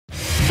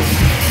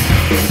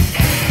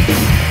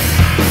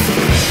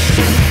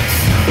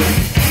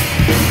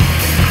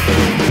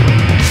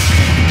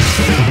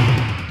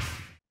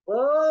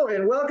Hello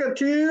and welcome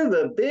to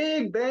the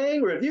Big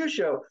Bang Review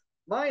Show.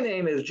 My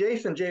name is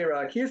Jason J.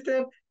 Rock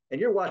Houston,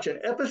 and you're watching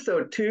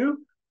episode 2.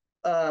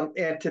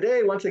 And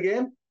today, once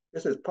again,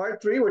 this is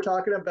part 3. We're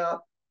talking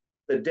about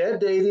the Dead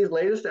Daisies'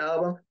 latest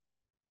album,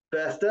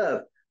 Best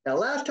Of. Now,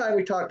 last time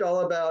we talked all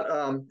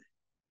about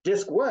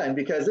Disc 1,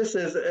 because this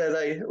is, as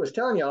I was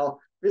telling y'all,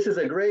 this is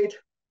a great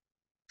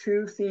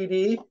 2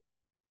 CD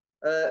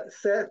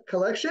set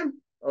collection.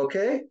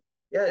 Okay?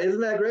 Yeah,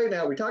 isn't that great?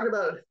 Now, we talked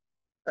about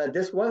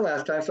disc 1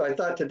 last time, so I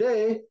thought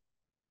today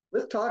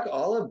let's talk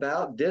all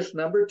about disc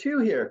number 2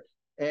 here.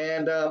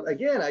 And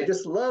again, I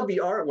just love the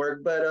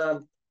artwork,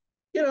 but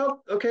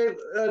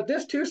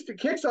disc 2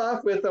 kicks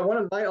off with one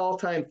of my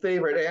all-time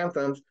favorite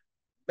anthems,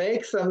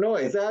 "Make Some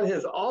Noise." That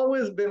has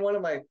always been one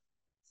of my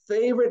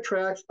favorite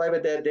tracks by the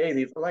Dead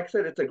Daisies. Like I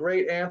said, it's a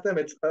great anthem.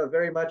 It's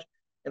very much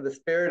in the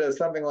spirit of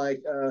something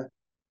like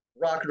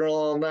rock and roll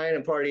all night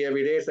and party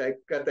every day. So I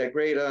got that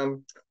great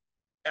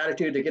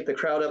attitude to get the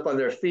crowd up on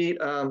their feet.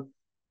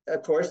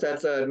 Of course,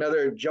 that's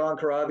another John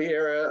Corabi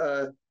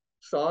era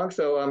song.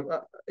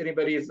 So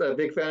anybody's a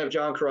big fan of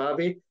John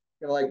Corabi,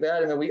 like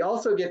that. And then we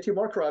also get 2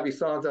 more Corabi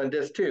songs on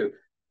disc 2,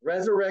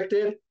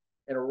 "Resurrected"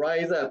 and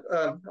 "Rise Up."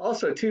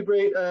 Also 2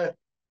 great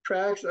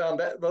tracks.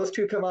 Those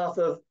 2 come off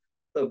of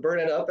the "Burn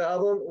It Up"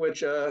 album,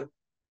 which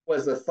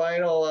was the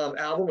final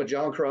album with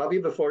John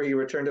Corabi before he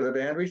returned to the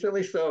band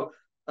recently. So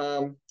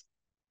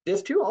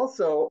disc 2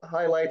 also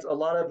highlights a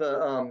lot of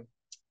the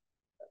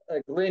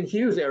Glenn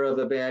Hughes era of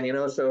the band,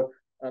 so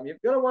you're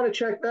going to want to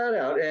check that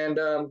out. And,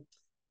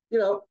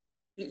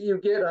 you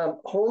get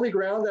 "Holy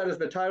Ground." That is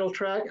the title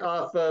track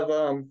off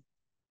of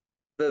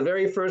the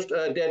very first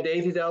Dead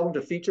Daisies album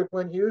to feature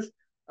Glenn Hughes,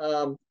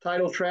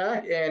 title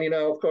track. And,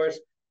 of course,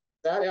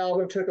 that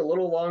album took a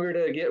little longer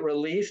to get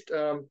released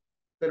than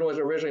was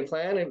originally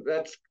planned. And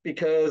that's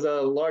because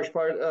a large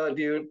part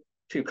due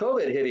to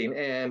COVID hitting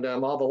and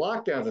all the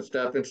lockdowns and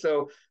stuff. And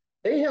so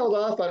they held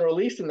off on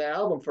releasing the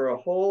album for a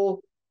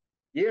whole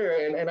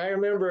year. And I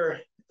remember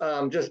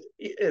just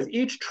as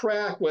each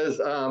track was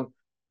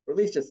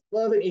released, just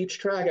loving each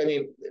track. I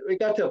mean, we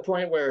got to a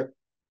point where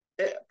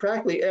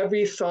practically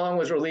every song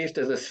was released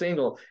as a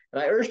single.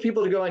 And I urge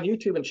people to go on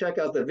YouTube and check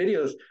out the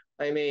videos.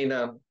 I mean,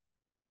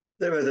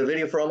 there was a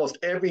video for almost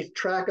every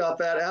track off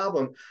that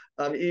album.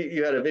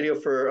 You had a video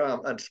for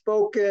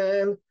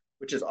 "Unspoken,"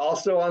 which is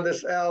also on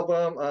this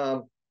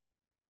album,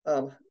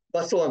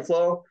 "Bustle and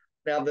Flow."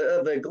 Now,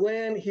 the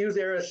Glenn Hughes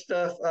era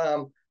stuff,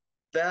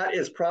 that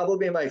is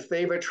probably my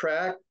favorite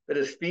track that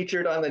is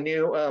featured on the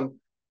new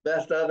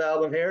Best Of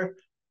album here.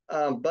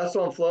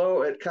 "Bustle and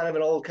Flow," it's kind of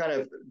an old kind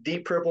of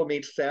Deep Purple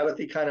meets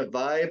Sabbathy kind of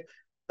vibe.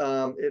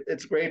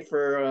 It's great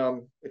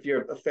for if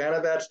you're a fan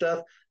of that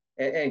stuff.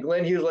 And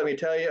Glenn Hughes, let me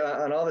tell you,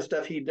 on all the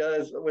stuff he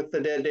does with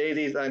the Dead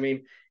Daisies, I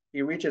mean,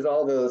 he reaches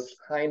all those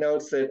high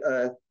notes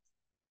that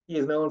he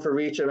is known for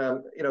reaching.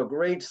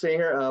 Great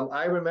singer.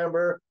 I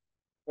remember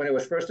when it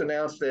was first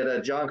announced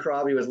that John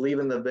Corabi was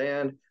leaving the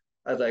band,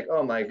 I was like,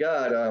 oh my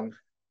God,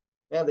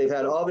 man, they've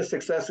had all this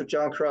success with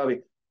John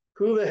Corabi.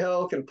 Who the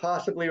hell can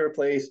possibly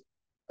replace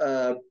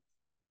John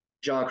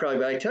Corabi?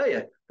 But I tell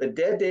you, the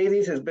Dead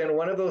Daisies has been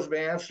one of those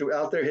bands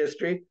throughout their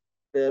history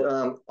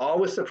that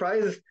always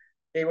surprises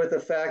me with the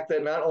fact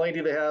that not only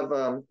do they have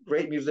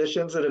great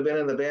musicians that have been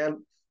in the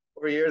band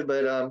over years,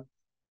 but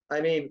I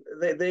mean,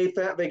 they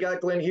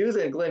got Glenn Hughes,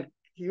 and Glenn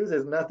Hughes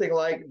is nothing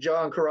like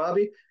John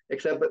Corabi,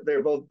 except that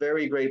they're both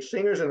very great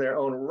singers in their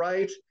own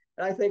right.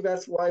 And I think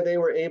that's why they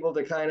were able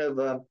to kind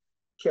of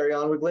carry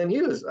on with Glenn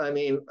Hughes. I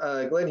mean,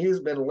 Glenn Hughes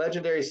has been a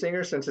legendary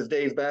singer since his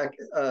days back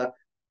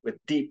with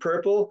Deep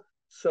Purple.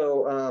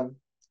 So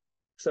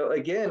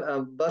again,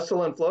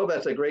 "Bustle and Flow,"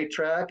 that's a great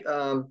track.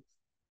 And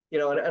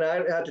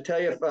I have to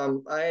tell you, if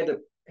I had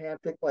to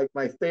handpick like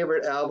my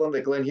favorite album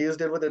that Glenn Hughes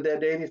did with the Dead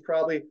Daisies,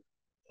 probably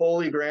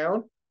 "Holy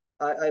Ground."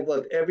 I've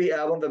loved every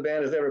album the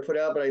band has ever put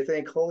out, but I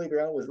think "Holy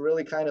Ground" was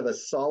really kind of a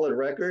solid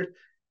record.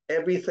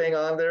 Everything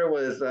on there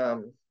was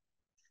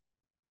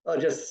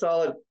just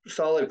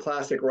solid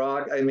classic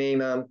rock. I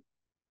mean, and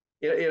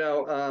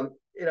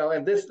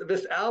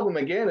this album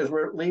again is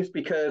released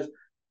because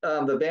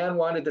the band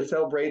wanted to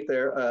celebrate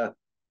their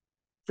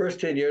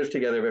first 10 years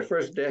together, their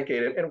first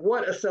decade, and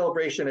what a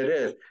celebration it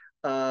is.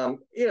 And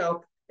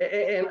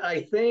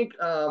I think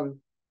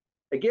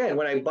again,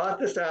 when I bought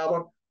this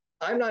album,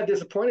 I'm not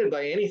disappointed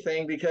by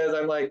anything, because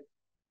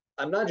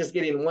I'm not just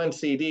getting one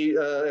CD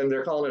and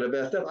they're calling it a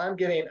best of. I'm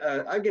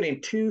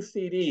getting 2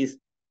 CDs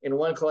in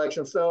one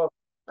collection. So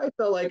I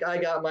felt like I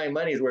got my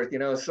money's worth,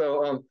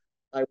 So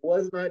I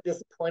was not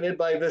disappointed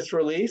by this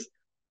release.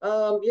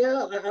 I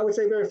would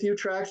say there are a few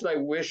tracks that I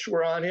wish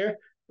were on here,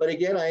 but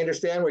again, I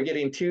understand we're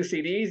getting 2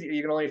 CDs.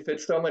 You can only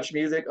fit so much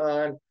music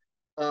on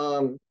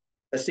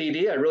a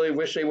CD. I really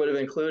wish they would have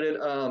included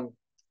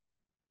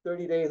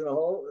 30 Days in a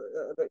Hole,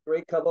 the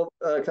great cover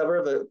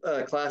of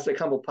the classic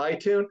Humble Pie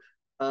tune.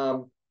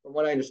 From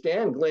what I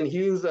understand, Glenn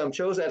Hughes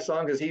chose that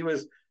song because he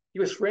was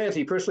friends.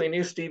 He personally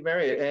knew Steve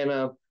Marriott,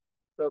 and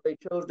so they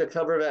chose to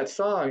cover that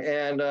song.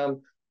 And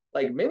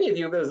like many of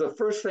you, it was the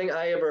first thing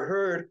I ever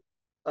heard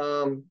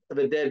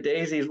the Dead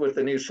Daisies with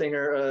the new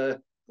singer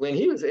Glenn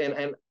Hughes,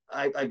 and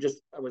I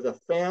was a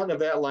fan of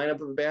that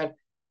lineup of the band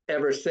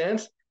ever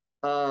since.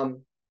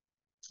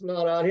 It's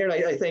not on here, and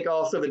I think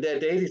also the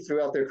Dead Daisies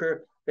throughout their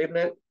career, they've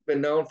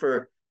been known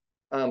for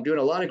doing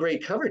a lot of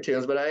great cover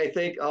tunes, but I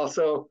think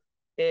also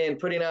in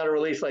putting out a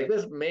release like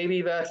this,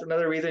 maybe that's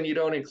another reason you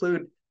don't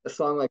include a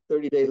song like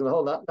 30 Days in the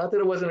Hole. Not that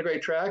it wasn't a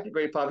great track, a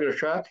great popular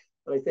track,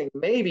 but I think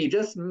maybe,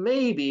 just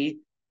maybe,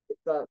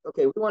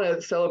 okay, we want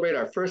to celebrate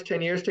our first 10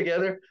 years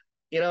together,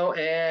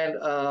 and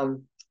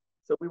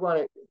so we want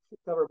to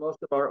cover most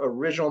of our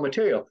original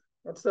material.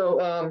 And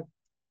so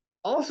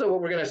also what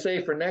we're going to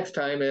say for next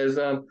time is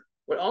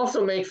what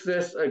also makes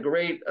this a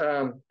great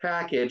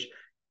package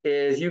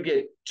is you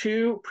get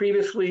 2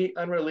 previously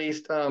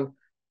unreleased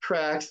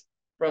tracks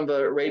from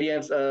the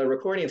Radiance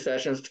recording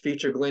sessions to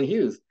feature Glenn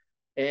Hughes.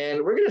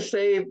 And we're going to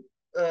save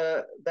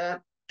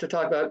that to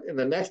talk about in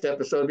the next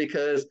episode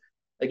because,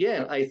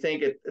 again, I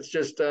think it's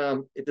just,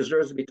 it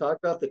deserves to be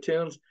talked about. The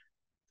tunes,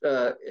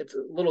 it's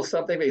a little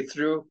something they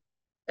threw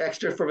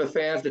extra for the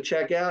fans to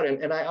check out.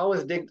 And I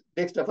always dig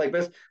stuff like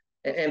this.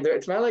 And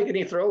it's not like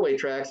any throwaway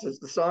tracks.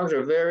 The songs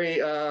are very,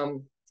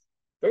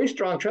 very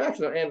strong tracks.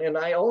 And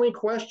I only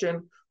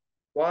question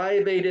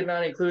why they did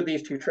not include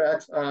these 2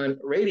 tracks on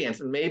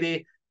Radiance. And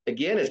maybe,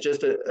 again, it's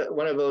just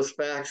one of those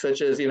facts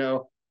such as,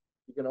 you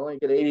can only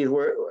get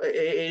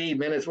 80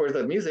 minutes worth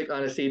of music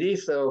on a CD.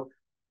 So,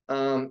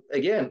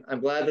 again, I'm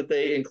glad that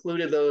they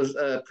included those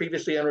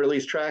previously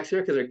unreleased tracks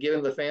here because they're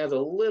giving the fans a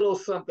little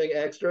something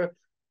extra.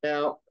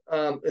 Now,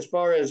 as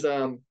far as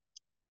the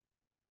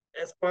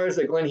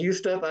Glenn Hughes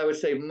stuff, I would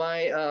say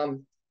my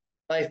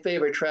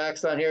favorite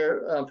tracks on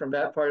here from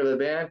that part of the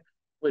band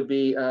would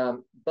be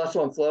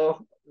Bustle and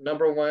Flow,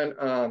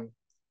 #1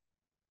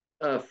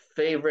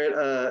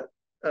 favorite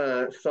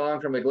song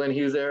from the Glenn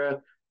Hughes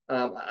era.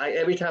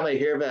 Every time I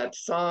hear that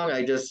song,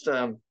 I just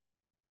start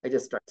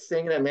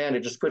singing it. Man,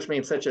 it just puts me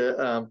in such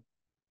a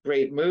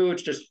great mood.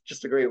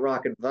 Just a great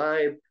rockin'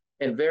 vibe,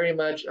 and very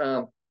much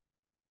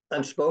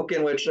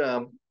Unspoken, which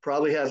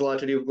probably has a lot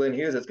to do with Glenn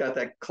Hughes. It's got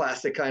that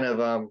classic kind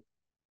of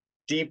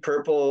Deep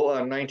Purple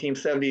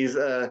 1970s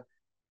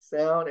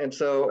sound. And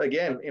so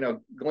again,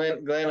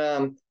 Glenn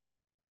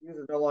Hughes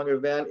is no longer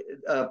a band,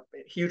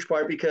 huge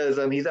part because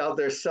he's out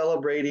there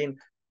celebrating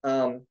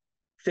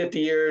 50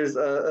 years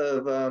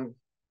of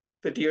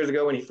 50 years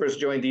ago when he first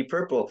joined Deep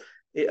Purple.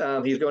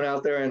 He's going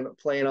out there and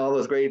playing all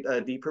those great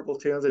Deep Purple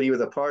tunes that he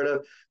was a part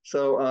of.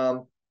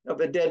 So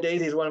the Dead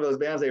Daisies is one of those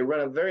bands. They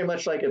run it very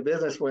much like a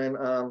business. When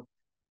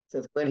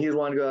since Glenn Hughes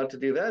wanted to go out to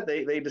do that,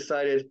 they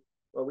decided,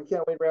 well, we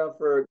can't wait around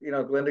for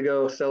Glenn to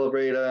go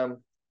celebrate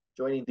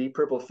joining Deep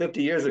Purple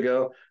 50 years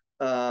ago.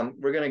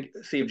 We're going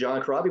to see if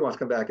John Corabi wants to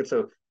come back. And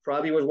so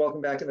Corabi was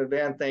welcome back in the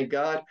band, thank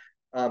God.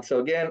 So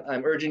again,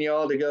 I'm urging you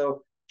all to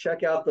go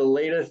check out the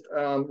latest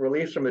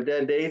release from the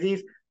Dead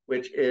Daisies,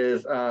 which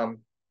is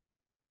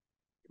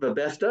the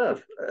best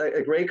of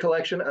a great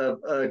collection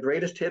of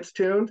greatest hits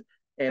tunes.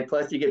 And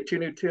plus you get 2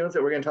 new tunes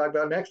that we're going to talk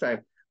about next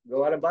time.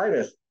 Go out and buy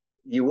this.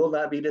 You will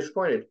not be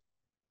disappointed.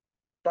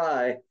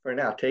 Bye for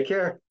now. Take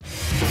care.